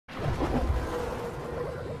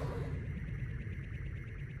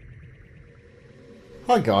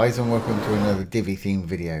Hi guys, and welcome to another Divi themed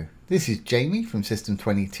video. This is Jamie from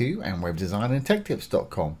System22 and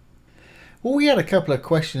webdesignandtechtips.com. Well, we had a couple of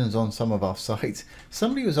questions on some of our sites.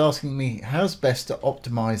 Somebody was asking me how's best to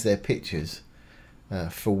optimize their pictures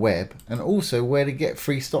for web, and also where to get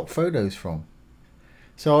free stock photos from.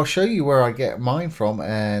 So I'll show you where I get mine from,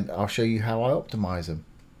 and I'll show you how I optimize them.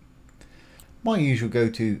 My usual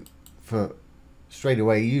go-to for straight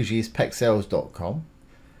away usually is pexels.com.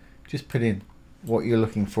 Just put in what you're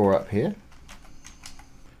looking for up here,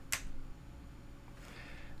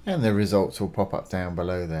 and the results will pop up down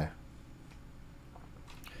below there.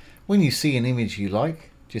 When you see an image you like,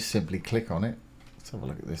 just simply click on it. Let's have a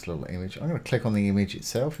look at this little image. I'm going to click on the image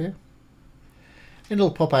itself here. It'll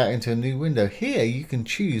pop out into a new window. Here you can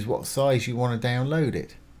choose what size you want to download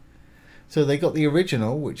it. So they got the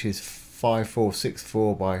original, which is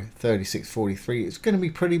 5464 by 3643. It's going to be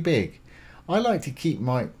pretty big. I like to keep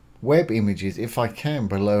my web images, if I can,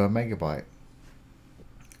 below a megabyte,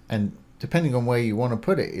 and depending on where you want to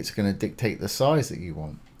put it, it's going to dictate the size that you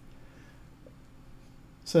want.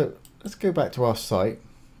 So let's go back to our site.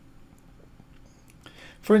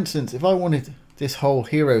 For instance, if I wanted this whole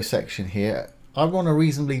hero section here, I want a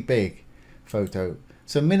reasonably big photo,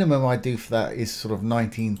 so minimum I do for that is sort of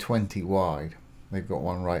 1920 wide. They've got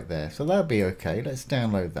one right there, so that'll be okay. Let's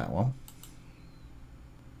download that one.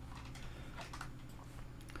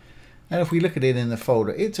 And if we look at it in the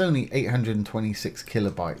folder, it's only 826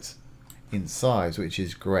 kilobytes in size, which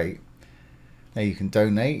is great. Now you can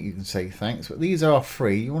donate, you can say thanks, but these are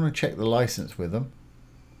free. You want to check the license with them.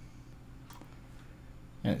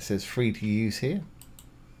 And it says free to use here.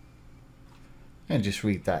 And just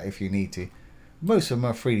read that if you need to. Most of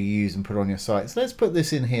them are free to use and put on your site. So let's put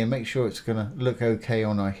this in here, make sure it's going to look okay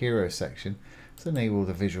on our hero section. Let's enable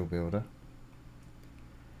the visual builder.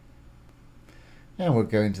 And we'll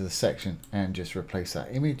go into the section and just replace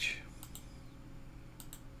that image.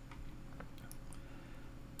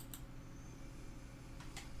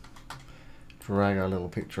 Drag our little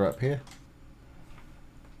picture up here.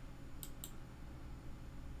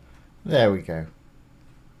 There we go.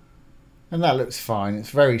 And that looks fine.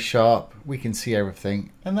 It's very sharp. We can see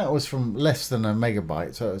everything. And that was from less than a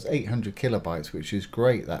megabyte. So it was 800 kilobytes, which is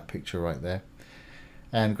great, that picture right there.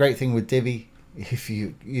 And great thing with Divi, if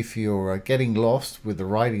you're getting lost with the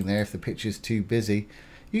writing there, if the picture's too busy,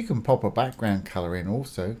 you can pop a background color in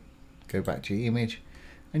also. Go back to your image,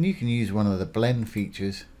 and you can use one of the blend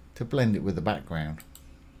features to blend it with the background,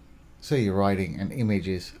 so your writing and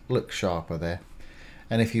images look sharper there.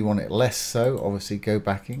 And if you want it less so, obviously go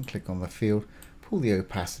back in, click on the field, pull the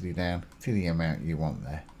opacity down to the amount you want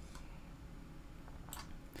there.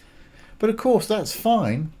 But of course that's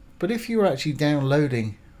fine, but if you're actually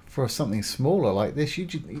downloading for something smaller like this, you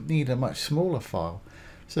need a much smaller file.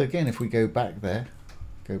 So again, if we go back there,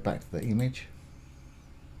 go back to the image,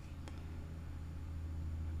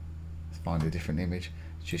 let's find a different image.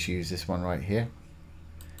 Let's just use this one right here.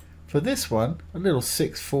 For this one, a little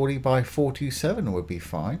 640 by 427 would be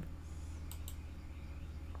fine.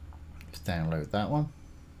 Let's download that one.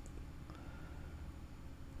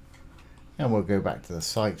 And we'll go back to the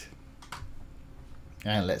site.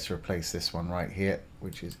 And let's replace this one right here,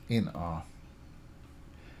 which is in our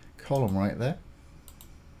column right there.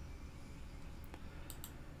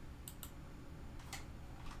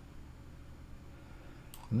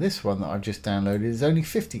 And this one that I've just downloaded is only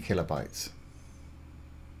 50 kilobytes.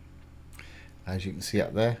 As you can see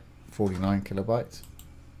up there, 49 kilobytes.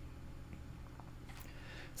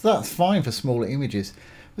 So that's fine for smaller images.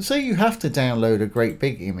 But say you have to download a great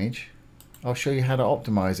big image, I'll show you how to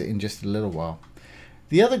optimize it in just a little while.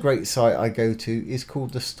 The other great site I go to is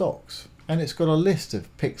called the Stocks, and it's got a list of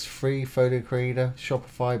Pix3, Photo Creator,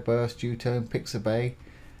 Shopify, Burst, Utone, Pixabay,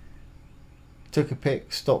 Took-a-Pic,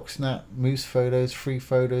 StockSnap, Moose Photos, Free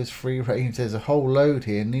Range. There's a whole load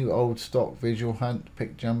here. New, old, stock, Visual Hunt,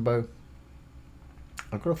 PicJumbo.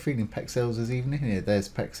 I've got a feeling Pexels is even in here. There's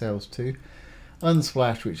Pexels too.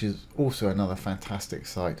 Unsplash, which is also another fantastic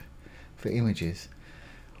site for images.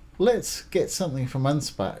 Let's get something from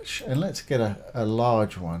Unsplash, and let's get a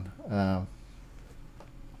large one.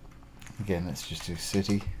 Again, let's just do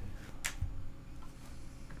city.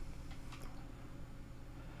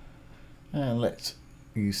 And let's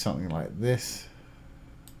use something like this.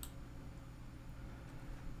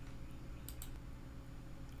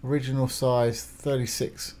 Original size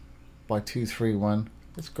 36 by 231.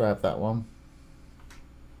 Let's grab that one.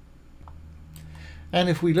 And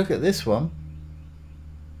if we look at this one,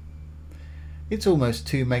 it's almost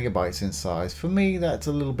 2 megabytes in size. For me, that's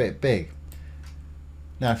a little bit big.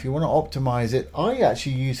 Now, if you want to optimize it, I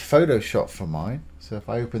actually use Photoshop for mine. So if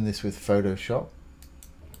I open this with Photoshop,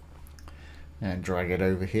 and drag it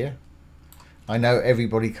over here. I know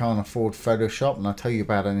everybody can't afford Photoshop, and I'll tell you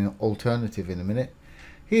about an alternative in a minute.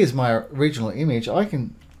 Here's my original image. I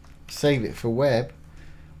can save it for web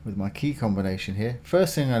with my key combination here.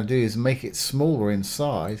 First thing I'm going to do is make it smaller in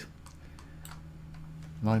size.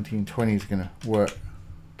 1920 is going to work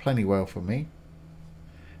plenty well for me.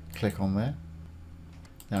 Click on there.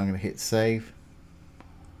 Now I'm going to hit save.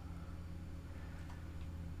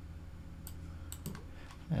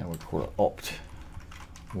 And we'll call it opt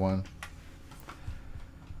 1.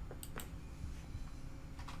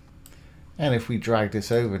 And if we drag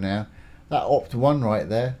this over now, that opt 1 right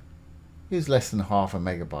there is less than half a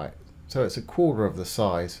megabyte. So it's a quarter of the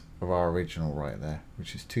size of our original right there,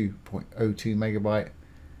 which is 2.02 megabyte,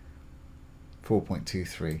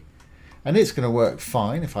 4.23. And it's going to work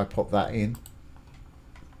fine if I pop that in.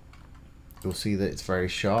 You'll see that it's very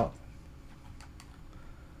sharp.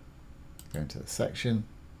 Go into the section,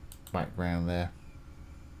 background there.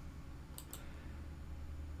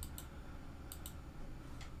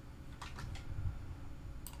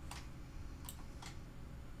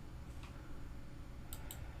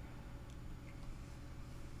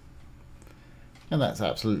 And that's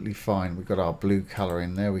absolutely fine. We've got our blue color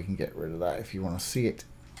in there. We can get rid of that if you want to see it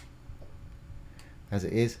as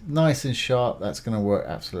it is. Nice and sharp. That's going to work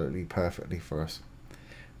absolutely perfectly for us.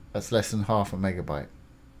 That's less than half a megabyte.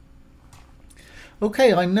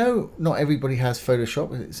 Okay, I know not everybody has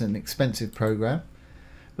Photoshop. It's an expensive program.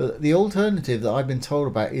 But the alternative that I've been told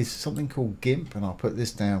about is something called GIMP, and I'll put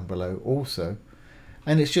this down below also.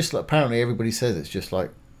 And it's just like, apparently everybody says it's just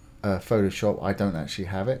like Photoshop. I don't actually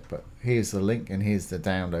have it, but here's the link and here's the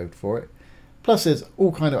download for it. Plus there's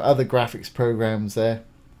all kind of other graphics programs there,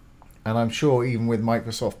 and I'm sure even with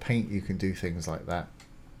Microsoft Paint you can do things like that.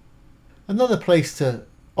 Another place to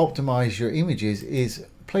optimize your images is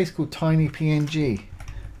a place called TinyPNG.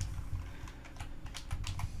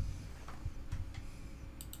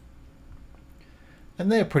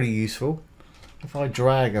 And they're pretty useful. If I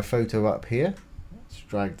drag a photo up here, let's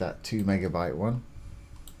drag that 2 megabyte one.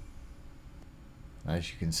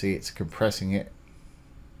 As you can see, it's compressing it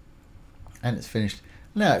and it's finished.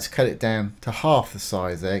 Now it's cut it down to half the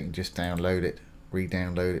size there. You can just download it,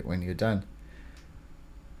 re-download it when you're done.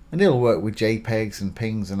 And it'll work with JPEGs and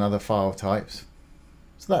PNGs and other file types.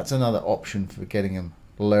 So that's another option for getting them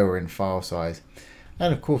lower in file size.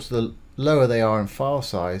 And of course, the lower they are in file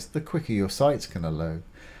size, the quicker your site's going to load.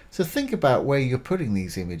 So think about where you're putting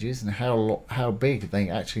these images and how big they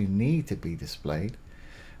actually need to be displayed.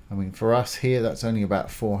 I mean, for us here, that's only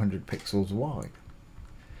about 400 pixels wide.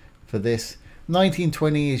 For this,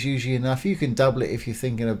 1920 is usually enough. You can double it if you're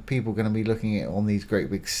thinking of people going to be looking at it on these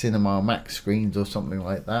great big Cinema Max screens or something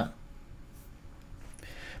like that.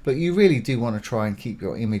 But you really do want to try and keep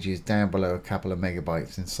your images down below a couple of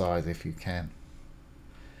megabytes in size if you can.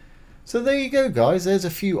 So there you go, guys. There's a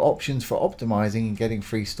few options for optimizing and getting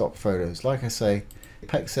free stock photos. Like I say,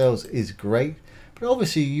 Pexels is great. But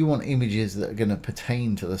obviously you want images that are going to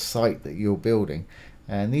pertain to the site that you're building,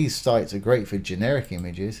 and these sites are great for generic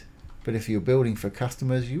images, but if you're building for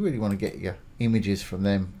customers, you really want to get your images from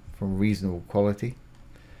them from reasonable quality.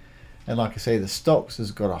 And like I say, the stocks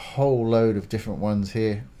has got a whole load of different ones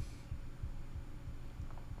here.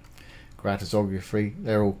 Gratisography,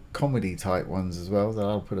 they're all comedy type ones as well, that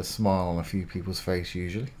I'll put a smile on a few people's face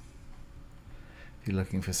usually if you're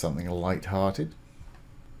looking for something light-hearted.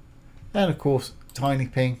 And of course,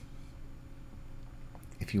 TinyPing,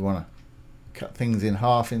 if you want to cut things in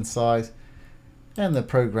half in size. And the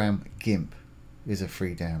program GIMP is a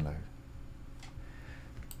free download.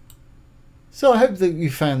 So I hope that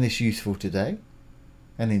you found this useful today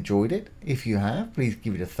and enjoyed it. If you have, please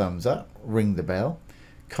give it a thumbs up, ring the bell,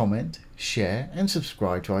 comment, share and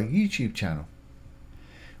subscribe to our YouTube channel.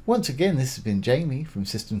 Once again, this has been Jamie from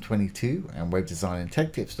System22 and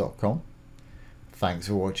webdesignandtechtips.com. Thanks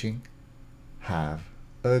for watching. Have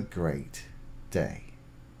a great day.